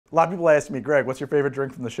A lot of people ask me, Greg, what's your favorite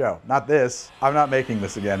drink from the show? Not this. I'm not making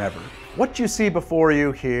this again ever. What you see before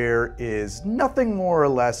you here is nothing more or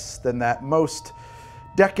less than that most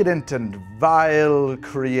decadent and vile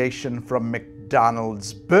creation from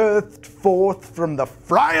McDonald's, birthed forth from the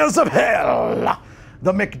fryers of hell,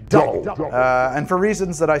 the McDouble. And for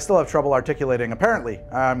reasons that I still have trouble articulating, apparently,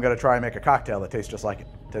 I'm gonna try and make a cocktail that tastes just like it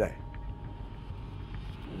today.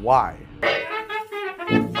 Why?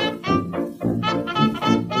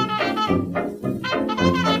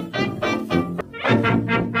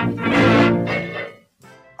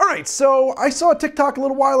 So I saw a TikTok a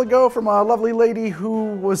little while ago from a lovely lady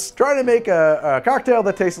who was trying to make a cocktail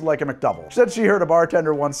that tasted like a McDouble. She said she heard a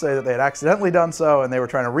bartender once say that they had accidentally done so and they were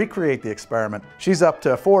trying to recreate the experiment. She's up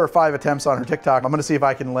to 4 or 5 attempts on her TikTok. I'm gonna see if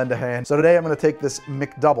I can lend a hand. So today I'm gonna take this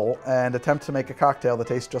McDouble and attempt to make a cocktail that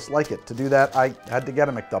tastes just like it. To do that, I had to get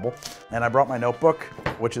a McDouble, and I brought my notebook,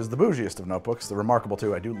 which is the bougiest of notebooks, the Remarkable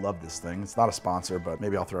 2. I do love this thing. It's not a sponsor, but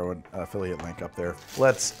maybe I'll throw an affiliate link up there.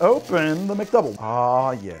 Let's open the McDouble.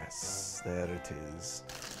 Ah, yes, there it is.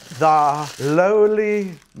 The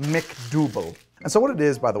lowly McDouble. And so what it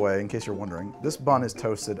is, by the way, in case you're wondering, this bun is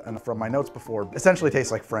toasted, and from my notes before, essentially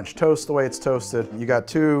tastes like French toast the way it's toasted. You got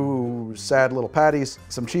 2 sad little patties,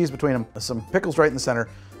 some cheese between them, some pickles right in the center.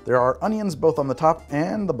 There are onions both on the top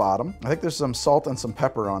and the bottom. I think there's some salt and some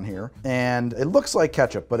pepper on here. And it looks like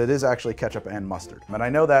ketchup, but it is actually ketchup and mustard. And I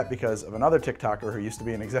know that because of another TikToker who used to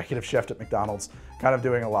be an executive chef at McDonald's, kind of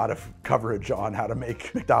doing a lot of coverage on how to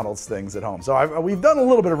make McDonald's things at home. So we've done a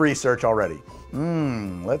little bit of research already.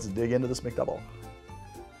 Let's dig into this McDouble.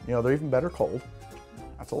 You know, they're even better cold.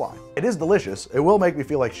 That's a lie. It is delicious. It will make me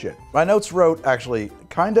feel like shit. My notes wrote actually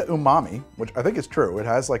kinda umami, which I think is true. It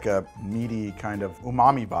has like a meaty kind of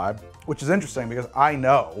umami vibe, which is interesting because I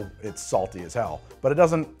know it's salty as hell, but it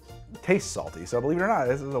doesn't taste salty. So believe it or not,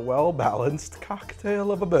 this is a well-balanced cocktail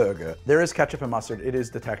of a burger. There is ketchup and mustard. It is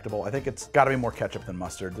detectable. I think it's gotta be more ketchup than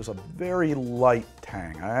mustard. There's a very light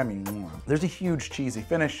tang. I mean, there's a huge cheesy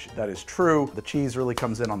finish. That is true. The cheese really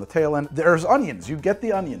comes in on the tail end. There's onions. You get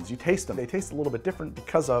the onions. You taste them. They taste a little bit different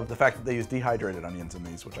because of the fact that they use dehydrated onions in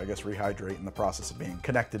these, which I guess rehydrate in the process of being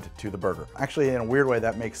connected to the burger. Actually, in a weird way,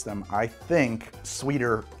 that makes them, I think,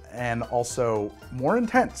 sweeter and also more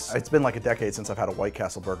intense. It's been like a decade since I've had a White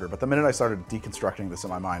Castle burger, but the minute I started deconstructing this in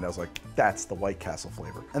my mind, I was like, that's the White Castle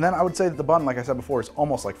flavor. And then I would say that the bun, like I said before, is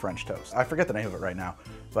almost like French toast. I forget the name of it right now,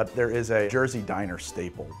 but there is a Jersey diner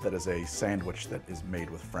staple that is a sandwich that is made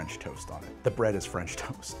with French toast on it. The bread is French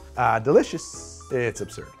toast. Delicious. It's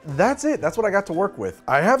absurd. That's it. That's what I got to work with.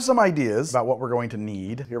 I have some ideas about what we're going to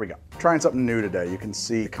need. Here we go. Trying something new today. You can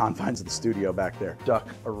see the confines of the studio back there. Duck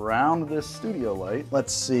around this studio light.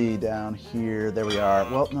 Let's see down here. There we are.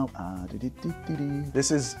 Well, no.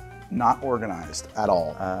 This is not organized at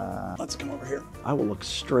all. Let's come over here. I will look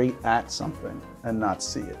straight at something and not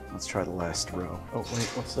see it. Let's try the last row. Oh,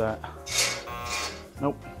 wait, what's that?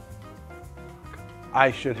 Nope.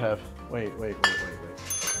 I should have. Wait.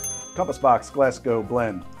 Compass box, Glasgow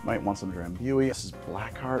blend. Might want some Drambuie. This is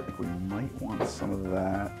Blackheart. I think we might want some of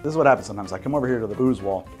that. This is what happens sometimes. I come over here to the booze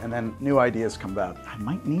wall and then new ideas come about. I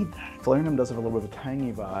might need that. Falernum does have a little bit of a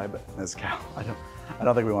tangy vibe. Mezcal. I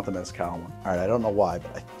don't think we want the mezcal one. All right, I don't know why,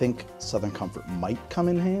 but I think Southern Comfort might come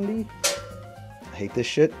in handy. I hate this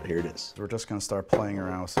shit, but here it is. So we're just gonna start playing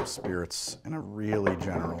around with some spirits in a really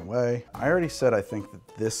general way. I already said I think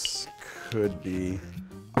that this could be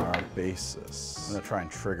our basis. I'm gonna try and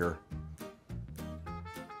trigger.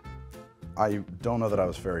 I don't know that I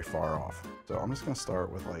was very far off. So I'm just gonna start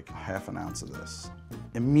with like half an ounce of this.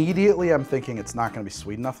 Immediately I'm thinking it's not gonna be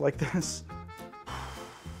sweet enough like this.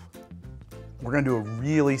 We're gonna do a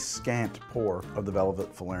really scant pour of the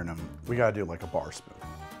Velvet Falernum. We gotta do like a bar spoon.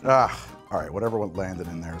 All right, whatever landed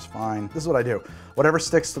in there is fine. This is what I do. Whatever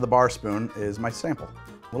sticks to the bar spoon is my sample.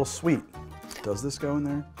 A little sweet. Does this go in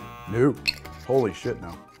there? No. Holy shit, no.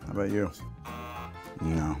 How about you?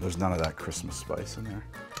 No, there's none of that Christmas spice in there.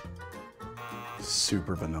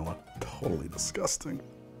 Super vanilla. Totally disgusting.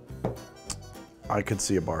 I could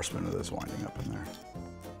see a bar spoon of this winding up in there.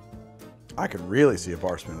 I could really see a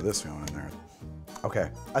bar spoon of this going in there.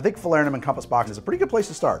 Okay, I think Falernum and Compass Box is a pretty good place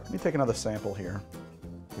to start. Let me take another sample here.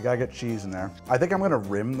 We gotta get cheese in there. I think I'm gonna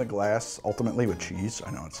rim the glass ultimately with cheese.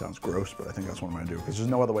 I know it sounds gross, but I think that's what I'm gonna do because there's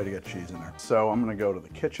no other way to get cheese in there. So I'm gonna go to the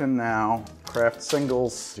kitchen now. Kraft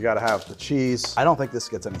singles, you gotta have the cheese. I don't think this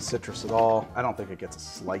gets any citrus at all. I don't think it gets a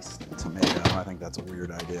sliced tomato. I think that's a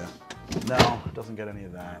weird idea. No, it doesn't get any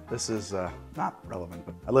of that. This is not relevant,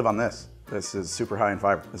 but I live on this. This is super high in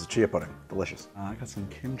fiber. This is chia pudding, delicious. I got some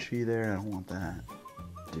kimchi there, I don't want that.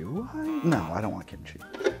 Do I? No, I don't want kimchi.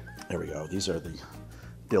 There we go, these are the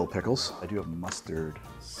dill pickles. I do have mustard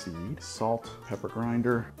seed, salt, pepper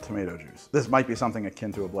grinder, tomato juice. This might be something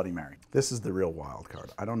akin to a Bloody Mary. This is the real wild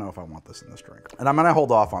card. I don't know if I want this in this drink. And I'm gonna hold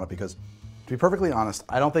off on it because, to be perfectly honest,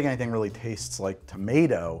 I don't think anything really tastes like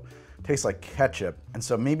tomato. It tastes like ketchup. And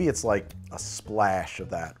so maybe it's like a splash of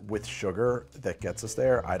that with sugar that gets us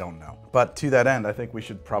there. I don't know. But to that end, I think we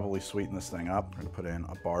should probably sweeten this thing up. We're gonna put in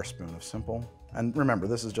a bar spoon of simple. And remember,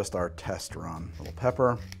 this is just our test run. A little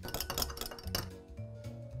pepper.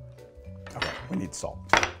 Okay, we need salt.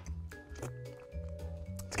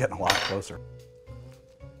 It's getting a lot closer.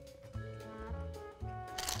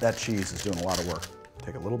 That cheese is doing a lot of work.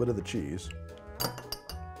 Take a little bit of the cheese,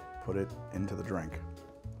 put it into the drink.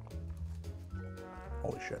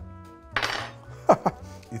 Holy shit.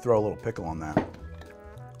 You throw a little pickle on that.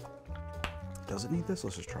 Does it need this?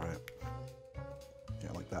 Let's just try it.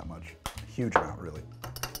 Yeah, like that much. A huge amount, really.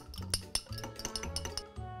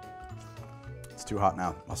 It's too hot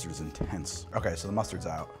now. Mustard is intense. Okay, so the mustard's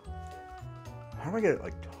out. How do I get it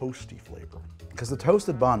like toasty flavor? Because the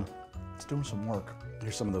toasted bun, it's doing some work.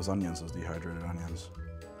 Here's some of those onions, those dehydrated onions.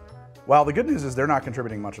 Well, the good news is they're not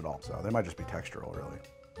contributing much at all, so they might just be textural, really.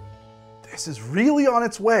 This is really on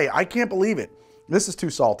its way. I can't believe it. This is too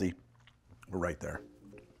salty. We're right there.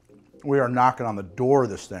 We are knocking on the door of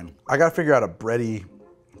this thing. I gotta figure out a bready,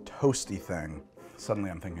 toasty thing. Suddenly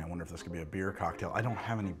I'm thinking, I wonder if this could be a beer cocktail. I don't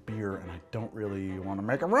have any beer and I don't really want to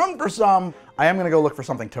make a run for some. I am gonna go look for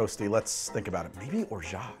something toasty. Let's think about it. Maybe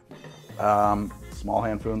orgeat. Small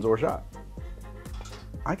handfuls orgeat.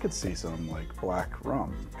 I could see some like black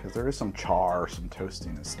rum because there is some char, some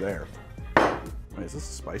toastiness there. Wait, is this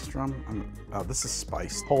a spice drum? Oh, this is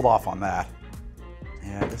spiced. Hold off on that.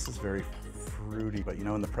 Yeah, this is very fruity, but you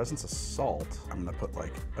know, in the presence of salt, I'm gonna put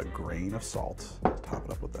like a grain of salt, top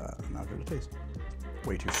it up with that, and now give it a taste.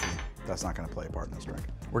 Way too sweet. That's not gonna play a part in this drink.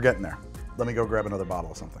 We're getting there. Let me go grab another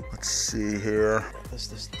bottle of something. Let's see here.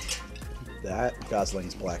 That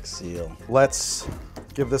Goslings Black Seal. Let's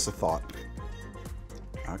give this a thought.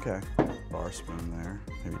 Okay, bar spoon there.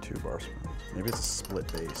 Maybe 2 bar spoons. Maybe it's a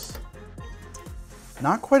split base.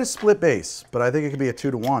 Not quite a split base, but I think it could be a 2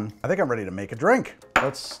 to 1. I think I'm ready to make a drink.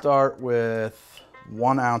 Let's start with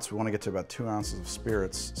 1 ounce. We want to get to about 2 ounces of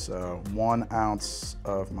spirits. So 1 ounce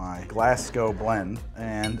of my Glasgow blend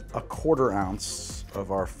and 1/4 ounce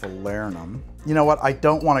of our Falernum. You know what? I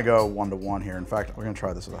don't want to go 1 to 1 here. In fact, we're going to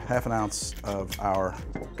try this with 1/2 ounce of our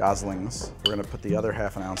Goslings. We're going to put the other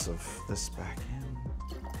 1/2 ounce of this back in.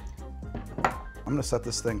 I'm going to set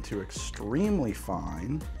this thing to extremely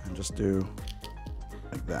fine and just do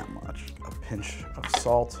like that much. A pinch of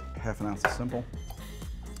salt, 1/2 ounce of simple.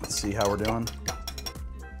 Let's see how we're doing.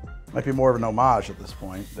 Might be more of an homage at this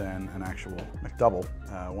point than an actual McDouble.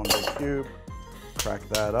 1 big cube, crack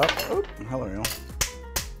that up. Oh, hello, you.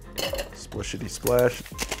 Splishity splash.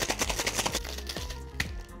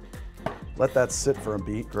 Let that sit for a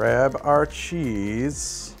beat. Grab our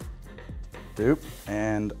cheese, doop,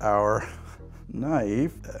 and our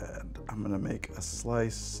knife. And I'm gonna make a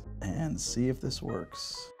slice and see if this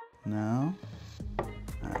works. No? All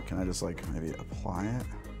right, can I just like maybe apply it?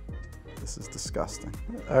 This is disgusting.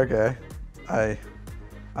 Okay, I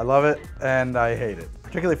love it and I hate it.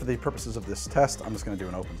 Particularly for the purposes of this test, I'm just gonna do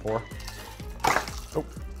an open pour. Oh,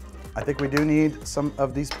 I think we do need some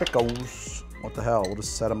of these pickles. What the hell, we'll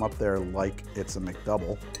just set them up there like it's a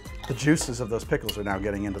McDouble. The juices of those pickles are now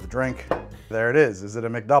getting into the drink. There it is. Is it a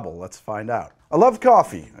McDouble? Let's find out. I love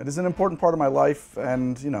coffee. It is an important part of my life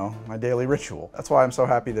and, you know, my daily ritual. That's why I'm so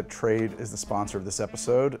happy that Trade is the sponsor of this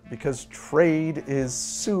episode, because Trade is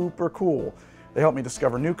super cool. They help me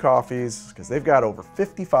discover new coffees because they've got over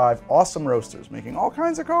 55 awesome roasters making all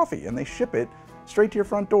kinds of coffee, and they ship it straight to your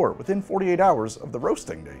front door within 48 hours of the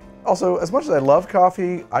roasting date. Also, as much as I love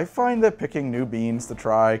coffee, I find that picking new beans to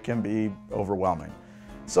try can be overwhelming.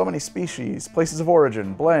 So many species, places of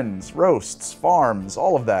origin, blends, roasts, farms,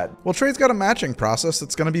 all of that. Well, Trade's got a matching process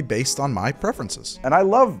that's going to be based on my preferences. And I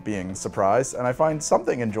love being surprised, and I find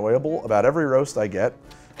something enjoyable about every roast I get.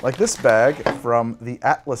 Like this bag from the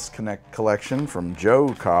Atlas Connect collection from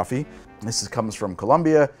Joe Coffee. This comes from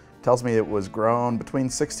Colombia. Tells me it was grown between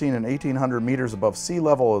 16 and 1800 meters above sea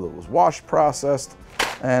level. It was wash processed.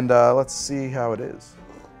 And let's see how it is.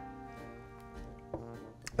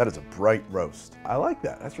 That is a bright roast. I like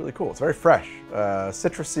that. That's really cool. It's very fresh.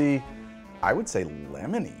 Citrusy, I would say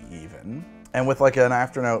lemony even. And with like an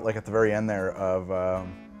afternote, like at the very end there, of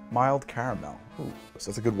mild caramel. Ooh, so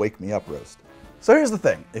that's a good wake me up roast. So here's the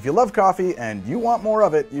thing, if you love coffee and you want more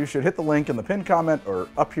of it, you should hit the link in the pinned comment or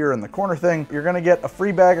up here in the corner thing. You're gonna get a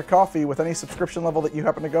free bag of coffee with any subscription level that you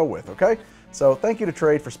happen to go with, okay? So thank you to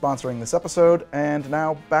Trade for sponsoring this episode, and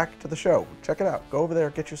now back to the show. Check it out, go over there,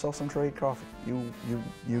 get yourself some Trade coffee. You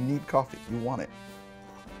need coffee, you want it.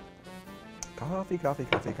 Coffee, coffee,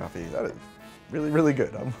 coffee, coffee. That is really, really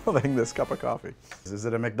good. I'm loving this cup of coffee. Is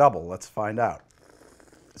it a McDouble? Let's find out.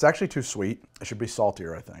 It's actually too sweet. It should be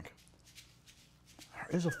saltier, I think.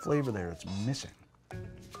 There is a flavor there it's missing.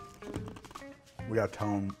 We gotta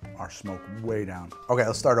tone our smoke way down. Okay,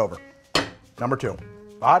 let's start over. Number 2.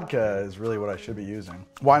 Vodka is really what I should be using.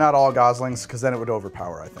 Why not all Goslings? Because then it would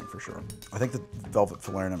overpower, I think, for sure. I think the Velvet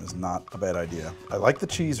Falernum is not a bad idea. I like the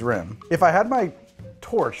cheese rim. If I had my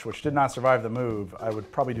torch, which did not survive the move, I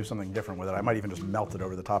would probably do something different with it. I might even just melt it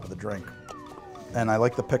over the top of the drink. And I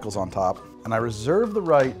like the pickles on top. And I reserve the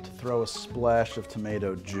right to throw a splash of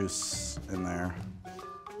tomato juice in there.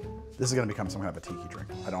 This is gonna become some kind of a tiki drink.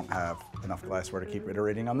 I don't have enough glassware to keep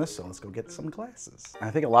iterating on this, so let's go get some glasses. I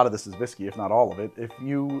think a lot of this is whiskey, if not all of it. If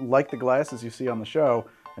you like the glasses you see on the show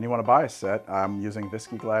and you wanna buy a set, I'm using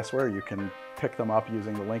whiskey glassware. You can pick them up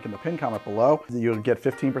using the link in the pinned comment below. You'll get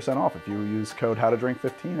 15% off if you use code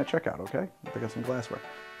HowToDrink15 at checkout, okay? Pick up some glassware.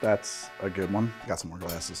 That's a good one. Got some more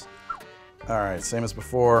glasses. All right, same as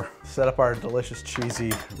before. Set up our delicious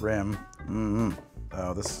cheesy rim.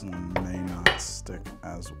 Oh, this may not stick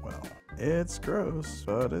as well. It's gross,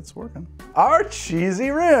 but it's working. Our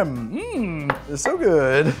cheesy rim. It's so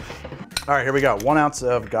good. All right, here we go. 1 ounce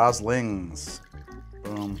of Goslings.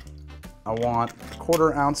 Boom. I want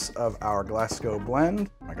 1/4 ounce of our Glasgow blend.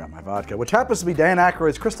 I got my vodka, which happens to be Dan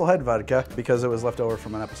Aykroyd's Crystal Head vodka because it was left over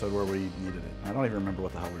from an episode where we needed it. I don't even remember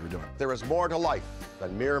what the hell we were doing. There is more to life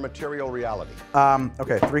than mere material reality.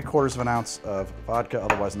 Okay, 3/4 of an ounce of vodka,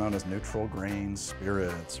 otherwise known as neutral grain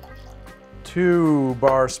spirits. 2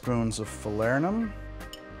 bar spoons of Falernum.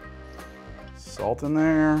 Salt in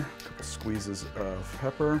there. A couple squeezes of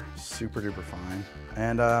pepper. Super duper fine.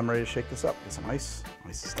 And I'm ready to shake this up. Get some ice.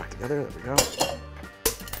 Ice is stuck together. There we go.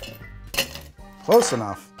 Close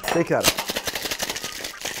enough. Shake that up.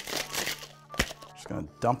 Just gonna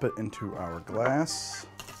dump it into our glass.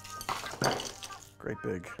 Great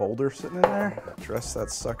big boulder sitting in there. Dress that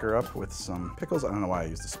sucker up with some pickles. I don't know why I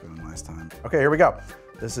used a spoon last time. Okay, here we go.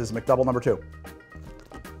 This is McDouble number 2.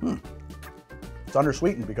 It's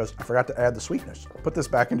undersweetened because I forgot to add the sweetness. Put this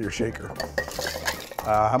back into your shaker.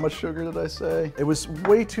 How much sugar did I say? It was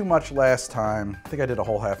way too much last time. I think I did a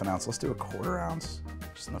whole 1/2 ounce. Let's do a 1/4 ounce.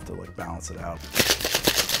 Just enough to like balance it out.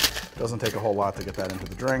 Doesn't take a whole lot to get that into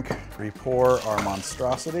the drink. Re-pour our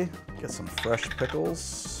monstrosity. Get some fresh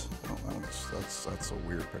pickles. Oh, that's a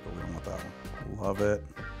weird pickle. We don't want that one. Love it.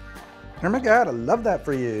 Oh my God, I love that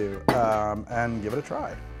for you. And give it a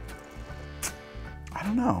try. I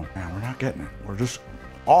don't know. Man, we're not getting it. We're just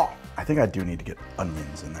off. I think I do need to get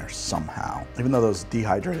onions in there somehow. Even though those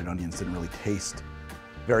dehydrated onions didn't really taste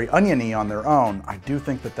very oniony on their own, I do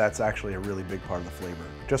think that that's actually a really big part of the flavor.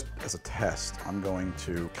 Just as a test, I'm going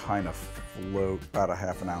to kind of float about a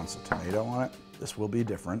 1/2 ounce of tomato on it. This will be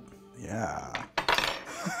different. Yeah.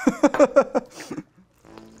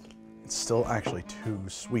 It's still actually too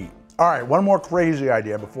sweet. All right, one more crazy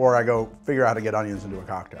idea before I go figure out how to get onions into a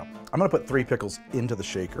cocktail. I'm gonna put 3 pickles into the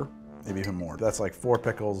shaker, maybe even more. That's like 4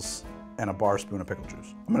 pickles and a bar spoon of pickle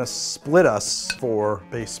juice. I'm gonna split us for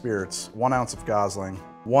base spirits, 1 ounce of Gosling,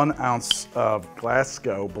 1 ounce of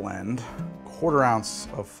Glasgow blend, 1/4 ounce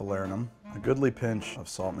of Falernum, a goodly pinch of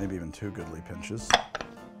salt, maybe even 2 goodly pinches,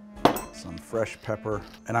 some fresh pepper,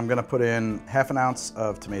 and I'm gonna put in 1/2 ounce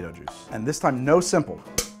of tomato juice. And this time, no simple.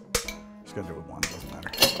 Just gonna do it with 1, doesn't matter.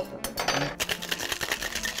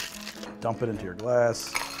 Dump it into your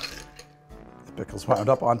glass. The pickles wound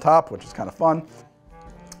up on top, which is kind of fun.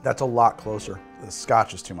 That's a lot closer. The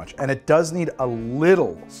scotch is too much. And it does need a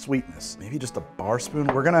little sweetness. Maybe just a bar spoon.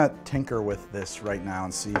 We're gonna tinker with this right now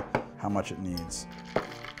and see how much it needs.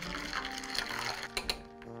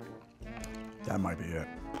 That might be it.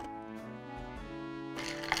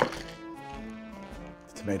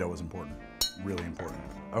 The tomato was important, really important.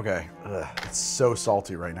 Okay, it's so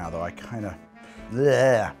salty right now though. I kind of,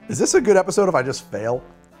 is this a good episode if I just fail?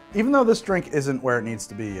 Even though this drink isn't where it needs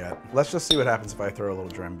to be yet, let's just see what happens if I throw a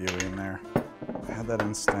little Drambuie in there. I had that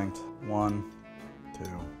instinct. 1, 2,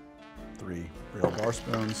 3 real bar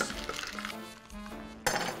spoons.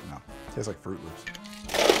 No, tastes like Fruit Loops.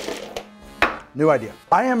 New idea.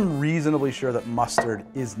 I am reasonably sure that mustard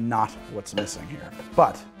is not what's missing here.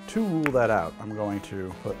 But to rule that out, I'm going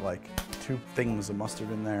to put like 2 things of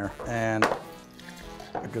mustard in there and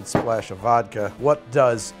a good splash of vodka. What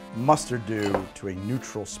does mustard do to a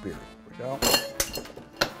neutral spirit? Here we go.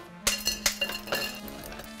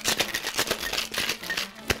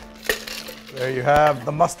 There you have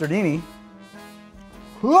the mustardini.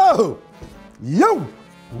 Whoa! Yo!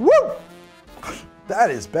 Woo!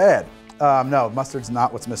 That is bad. No, mustard's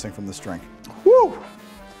not what's missing from this drink. Woo!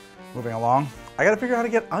 Moving along. I gotta figure out how to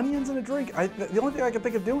get onions in a drink. The only thing I can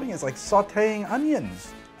think of doing is like sauteing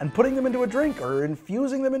onions and putting them into a drink or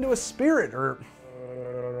infusing them into a spirit or...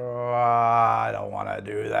 I don't want to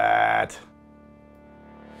do that.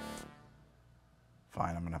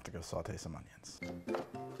 Fine, I'm gonna have to go saute some onions.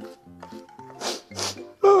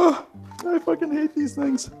 Oh, I fucking hate these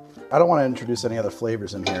things. I don't want to introduce any other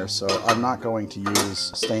flavors in here, so I'm not going to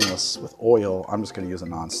use stainless with oil. I'm just going to use a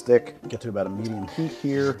non-stick. Get to about a medium heat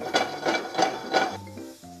here.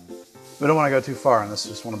 We don't want to go too far on this,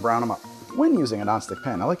 just want to brown them up. When using a non-stick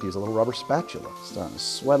pan, I like to use a little rubber spatula. Starting to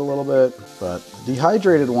sweat a little bit, but the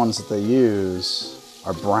dehydrated ones that they use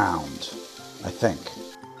are browned, I think.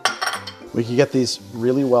 We could get these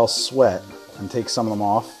really well sweat and take some of them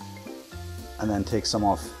off, and then take some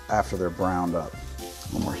off after they're browned up.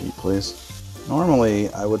 One more heat, please.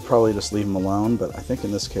 Normally, I would probably just leave them alone, but I think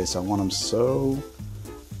in this case, I want them so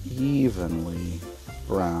evenly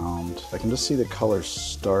browned. I can just see the color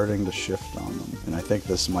starting to shift on them, and I think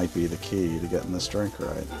this might be the key to getting this drink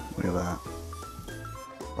right. Look at that.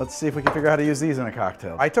 Let's see if we can figure out how to use these in a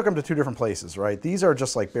cocktail. I took them to two different places, right? These are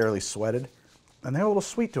just like barely sweated, and they have a little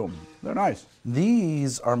sweet to them. They're nice.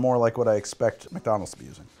 These are more like what I expect McDonald's to be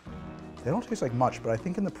using. They don't taste like much, but I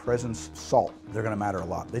think in the presence of salt, they're gonna matter a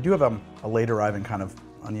lot. They do have a late arriving kind of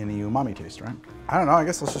oniony umami taste, right? I don't know, I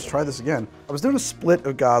guess let's just try this again. I was doing a split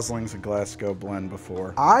of Goslings and Glasgow blend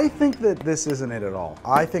before. I think that this isn't it at all.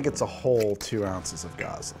 I think it's a whole 2 ounces of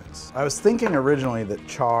Goslings. I was thinking originally that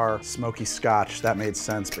char, smoky scotch, that made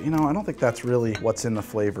sense, but you know, I don't think that's really what's in the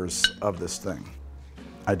flavors of this thing.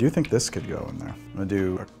 I do think this could go in there. I'm gonna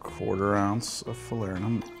do a 1/4 ounce of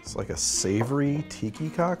Falernum. It's like a savory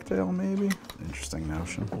tiki cocktail, maybe? Interesting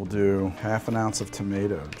notion. We'll do 1/2 ounce of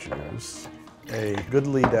tomato juice, a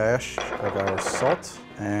goodly dash of our salt,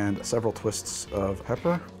 and several twists of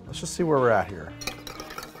pepper. Let's just see where we're at here.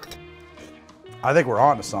 I think we're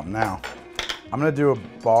on to something now. I'm gonna do a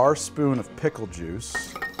bar spoon of pickle juice.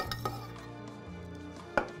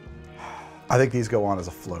 I think these go on as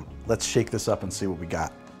a float. Let's shake this up and see what we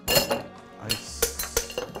got.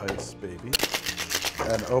 Ice, ice, baby.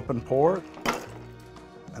 And open pour.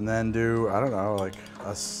 And then do, I don't know, like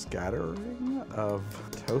a scattering of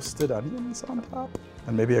toasted onions on top.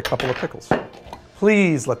 And maybe a couple of pickles.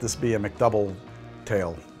 Please let this be a McDouble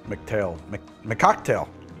tail, McCocktail.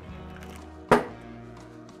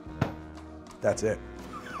 That's it.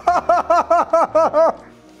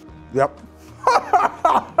 Yep.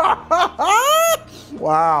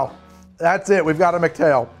 Wow, that's it. We've got a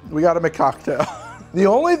McTail. We got a McCocktail. The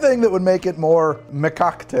only thing that would make it more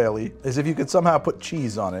McCocktail-y is if you could somehow put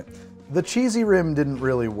cheese on it. The cheesy rim didn't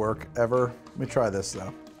really work ever. Let me try this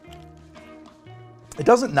though. It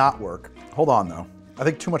doesn't not work. Hold on though. I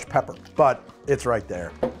think too much pepper, but it's right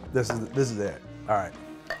there. This is it. All right.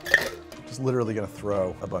 Just literally gonna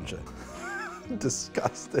throw a bunch of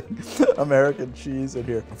disgusting American cheese in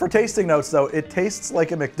here. For tasting notes though, it tastes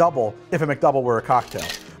like a McDouble if a McDouble were a cocktail.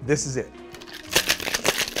 This is it.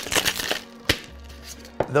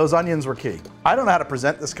 Those onions were key. I don't know how to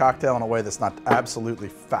present this cocktail in a way that's not absolutely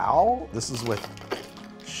foul. This is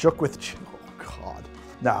shook with cheese. Oh God.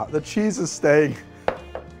 Now, the cheese is staying.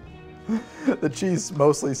 The cheese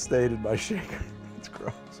mostly stayed in my shaker. It's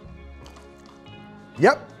gross.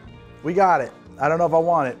 Yep, we got it. I don't know if I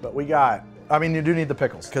want it, but we got it. I mean, you do need the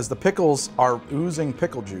pickles, because the pickles are oozing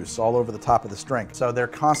pickle juice all over the top of this drink. So they're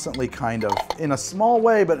constantly kind of, in a small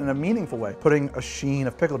way, but in a meaningful way, putting a sheen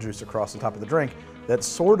of pickle juice across the top of the drink that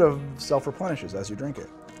sort of self-replenishes as you drink it.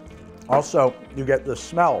 Also, you get the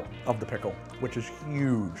smell of the pickle, which is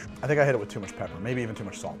huge. I think I hit it with too much pepper, maybe even too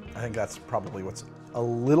much salt. I think that's probably what's a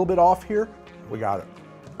little bit off here. We got it.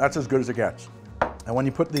 That's as good as it gets. And when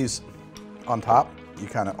you put these on top, you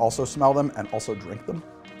kind of also smell them and also drink them.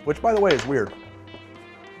 Which, by the way, is weird.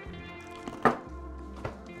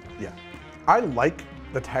 Yeah. I like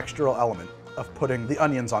the textural element of putting the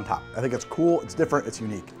onions on top. I think it's cool, it's different, it's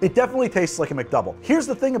unique. It definitely tastes like a McDouble. Here's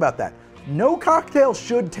the thing about that. No cocktail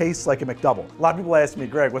should taste like a McDouble. A lot of people ask me,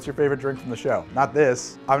 Greg, what's your favorite drink from the show? Not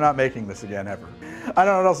this. I'm not making this again, ever. I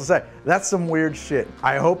don't know what else to say. That's some weird shit.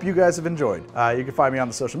 I hope you guys have enjoyed. You can find me on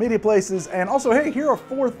the social media places. And also, hey, here are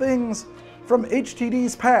 4 things from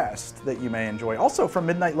HTD's past that you may enjoy. Also from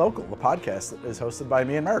Midnight Local, the podcast that is hosted by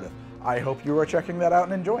me and Meredith. I hope you are checking that out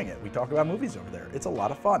and enjoying it. We talk about movies over there. It's a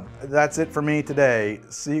lot of fun. That's it for me today.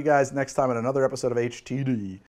 See you guys next time in another episode of HTD.